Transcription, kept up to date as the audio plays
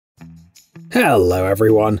Hello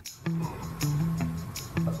everyone.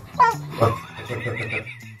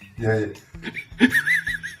 Yeah.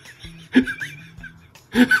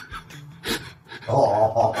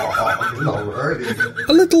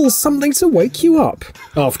 A little something to wake you up.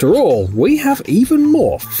 After all, we have even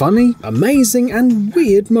more funny, amazing and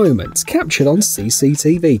weird moments captured on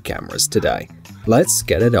CCTV cameras today. Let's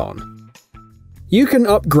get it on. You can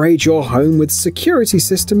upgrade your home with security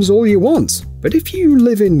systems all you want, but if you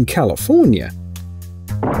live in California,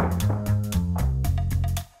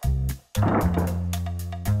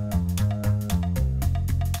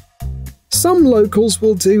 some locals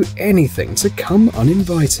will do anything to come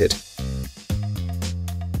uninvited.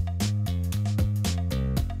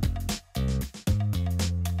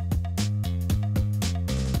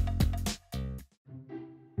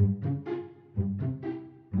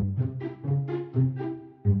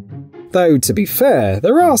 Though, to be fair,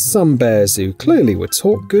 there are some bears who clearly were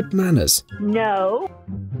taught good manners. No.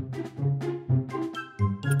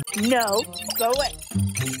 No. Go away.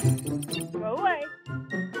 Go away.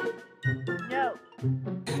 No.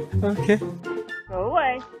 Okay. Go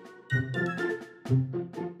away.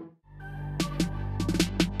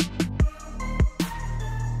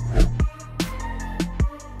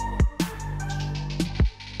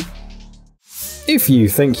 If you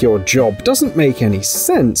think your job doesn't make any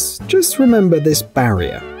sense, just remember this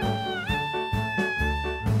barrier.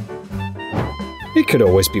 It could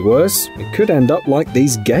always be worse. It could end up like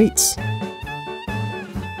these gates.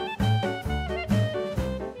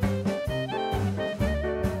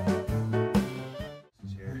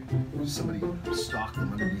 Somebody stalked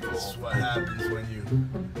them underneath. This is what happens when you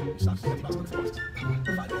stalk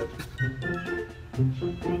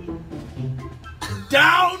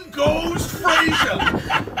Down goes Frazier!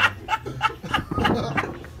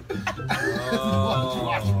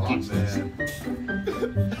 Watch, man.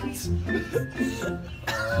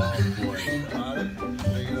 Oh, boy. Thinking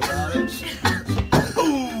about it?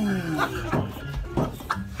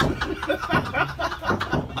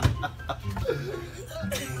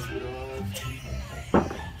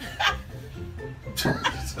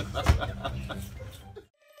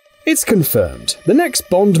 It's confirmed. The next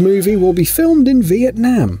Bond movie will be filmed in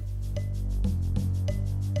Vietnam.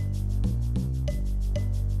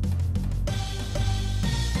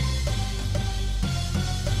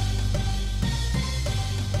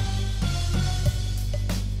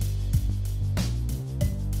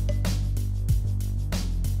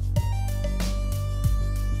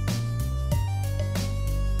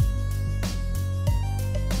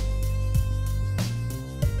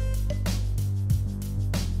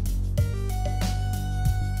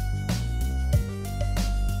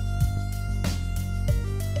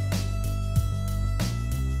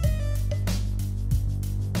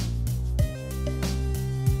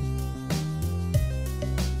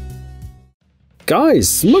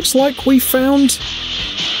 Guys, looks like we found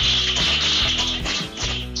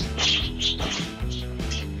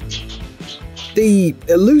the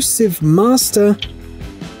elusive master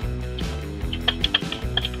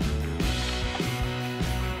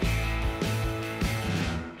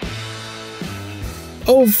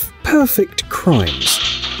of perfect crimes.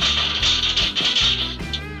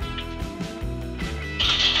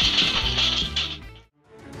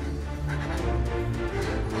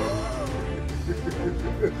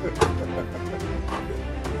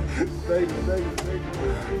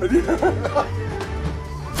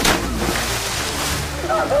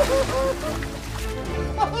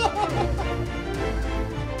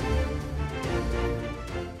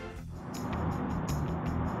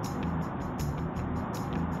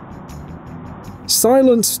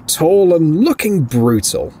 Silent, tall, and looking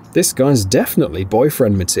brutal. This guy's definitely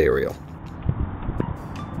boyfriend material.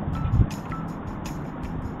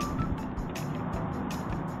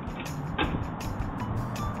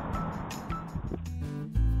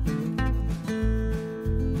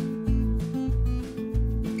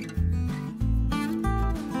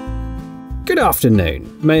 Good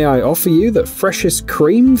afternoon. May I offer you the freshest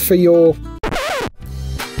cream for your...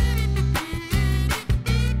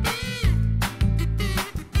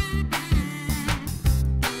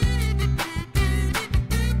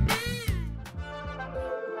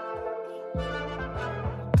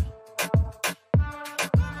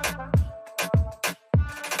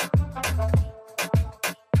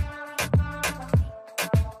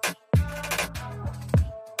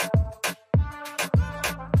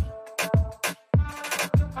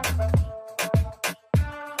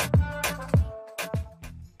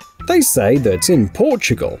 They say that in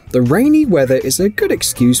Portugal, the rainy weather is a good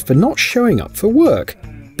excuse for not showing up for work,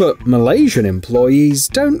 but Malaysian employees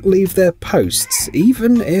don't leave their posts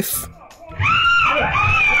even if...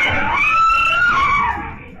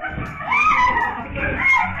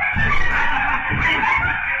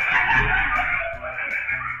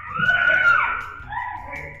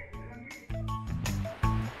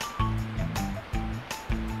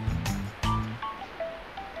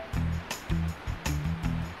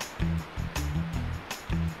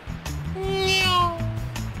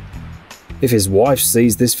 If his wife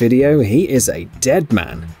sees this video, he is a dead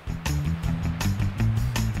man.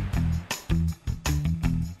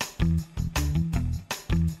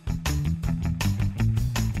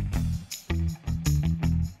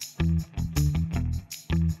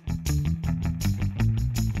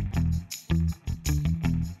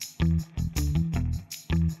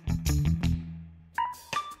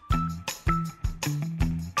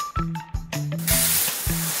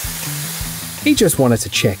 He just wanted to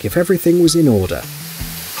check if everything was in order.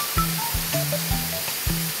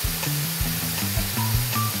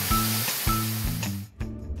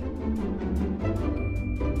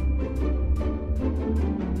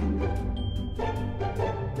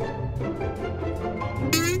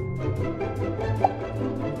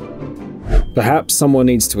 Perhaps someone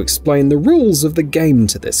needs to explain the rules of the game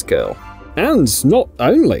to this girl. And not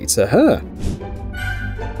only to her.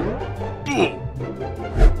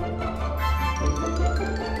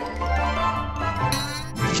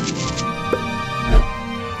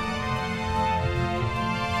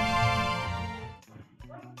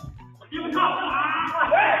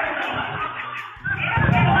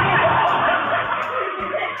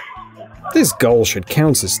 This goal should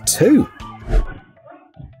count as 2.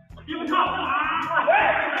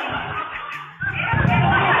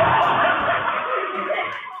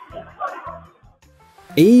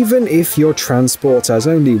 Even if your transport has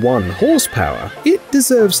only 1 horsepower, it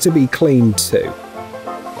deserves to be cleaned too.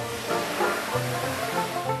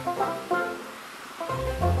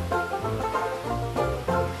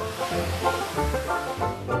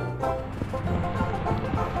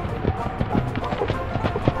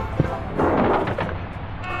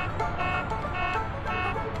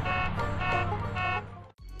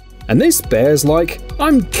 And this bear's like,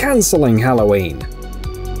 I'm cancelling Halloween.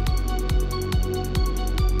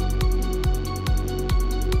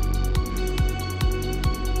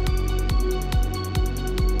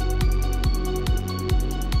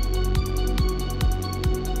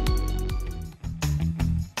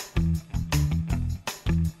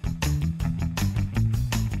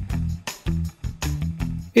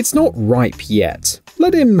 It's not ripe yet.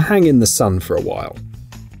 Let him hang in the sun for a while.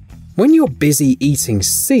 When you're busy eating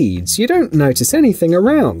seeds, you don't notice anything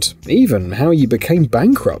around, even how you became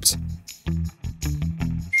bankrupt.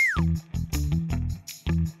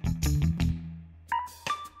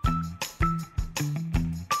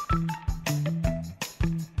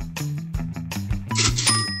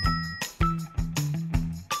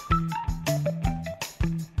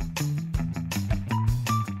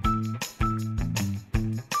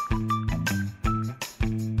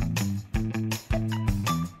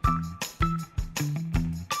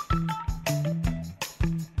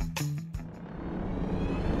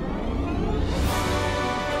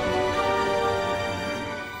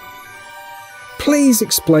 Please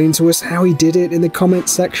explain to us how he did it in the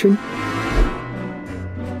comments section.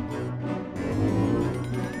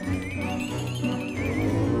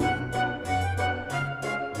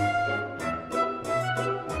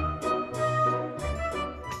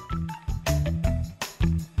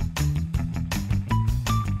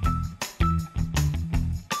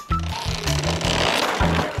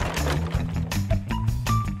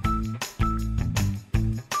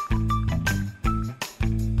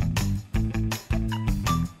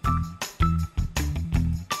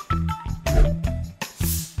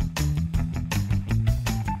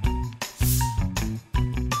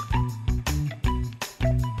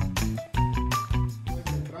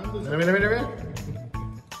 Mira, mira, mira.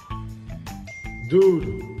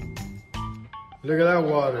 Dude, look at that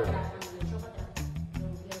water.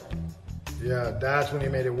 Yeah, that's when he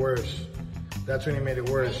made it worse. That's when he made it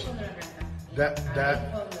worse.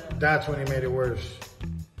 That's when he made it worse.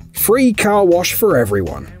 Free car wash for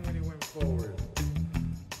everyone. When he went forward.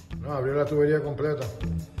 No, abrió la tubería completa.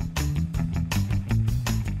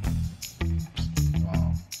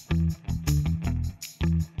 Wow.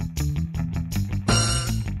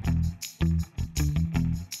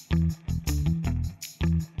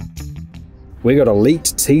 We got a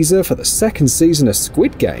leaked teaser for the 2nd season of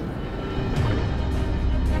Squid Game.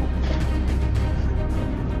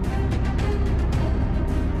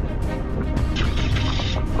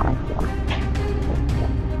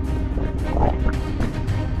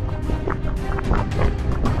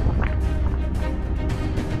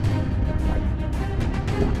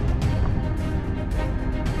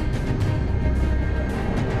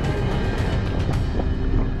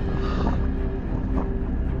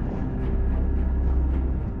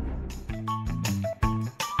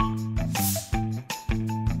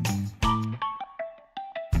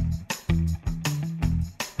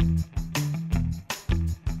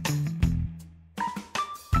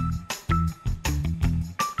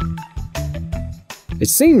 It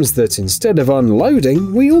seems that instead of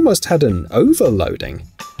unloading, we almost had an overloading.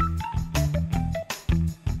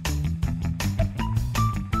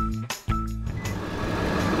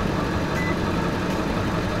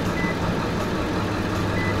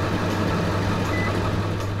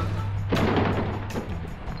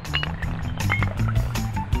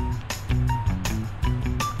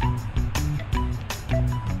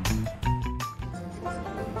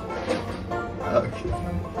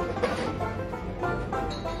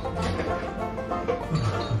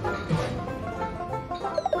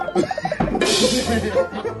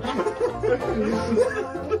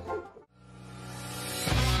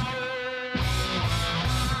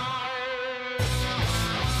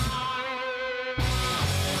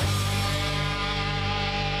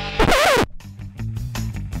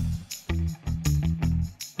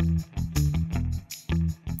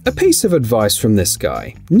 A piece of advice from this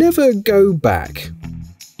guy: never go back.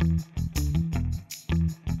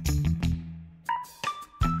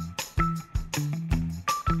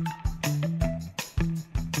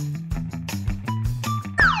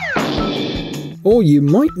 Or you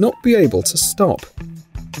might not be able to stop.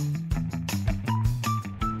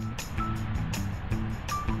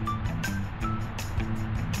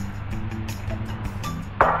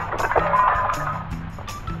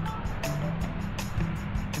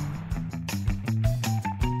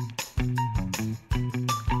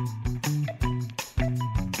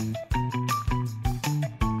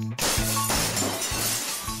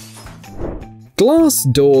 Glass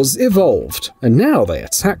doors evolved, and now they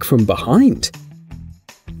attack from behind.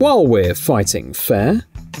 While we're fighting fair,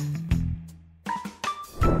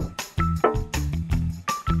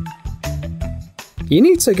 you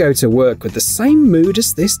need to go to work with the same mood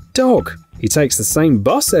as this dog. He takes the same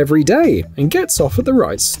bus every day and gets off at the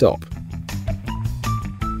right stop.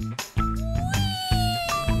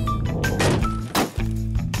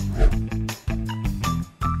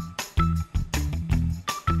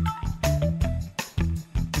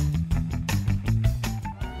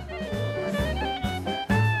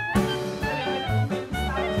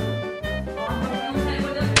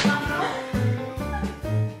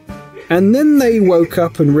 And then they woke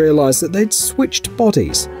up and realised that they'd switched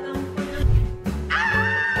bodies.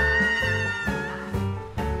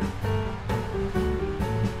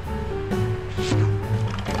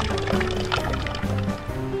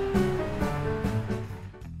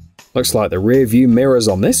 Looks like the rear view mirrors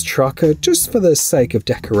on this truck are just for the sake of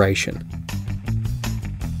decoration.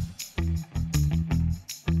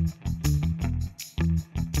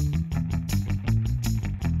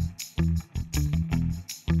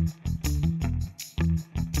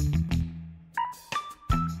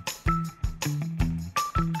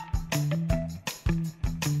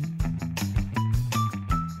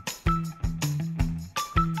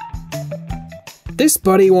 This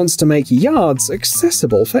buddy wants to make yards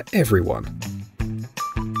accessible for everyone.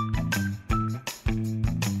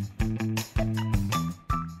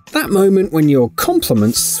 That moment when your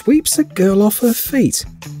compliment sweeps a girl off her feet.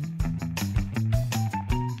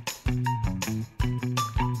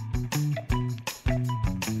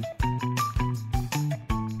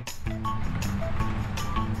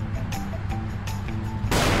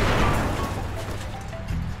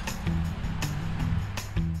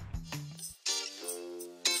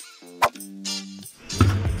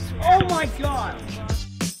 Oh my god!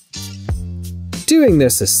 Doing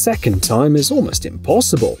this a second time is almost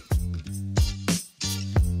impossible.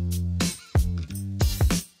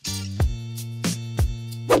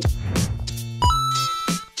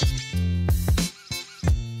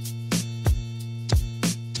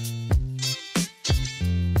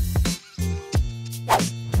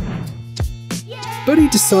 But he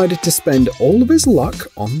decided to spend all of his luck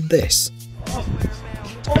on this.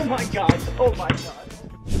 Oh my god! Oh my god!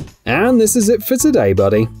 And this is it for today,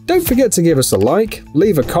 buddy. Don't forget to give us a like,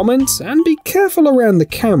 leave a comment, and be careful around the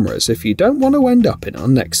cameras if you don't want to end up in our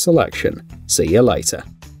next selection. See you later.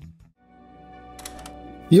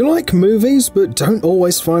 You like movies but don't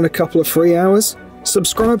always find a couple of free hours?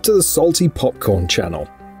 Subscribe to the Salty Popcorn channel.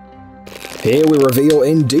 Here we reveal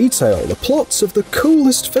in detail the plots of the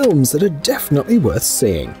coolest films that are definitely worth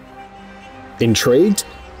seeing. Intrigued?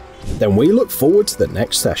 Then we look forward to the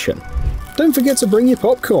next session. Don't forget to bring your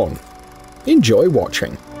popcorn. Enjoy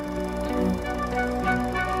watching.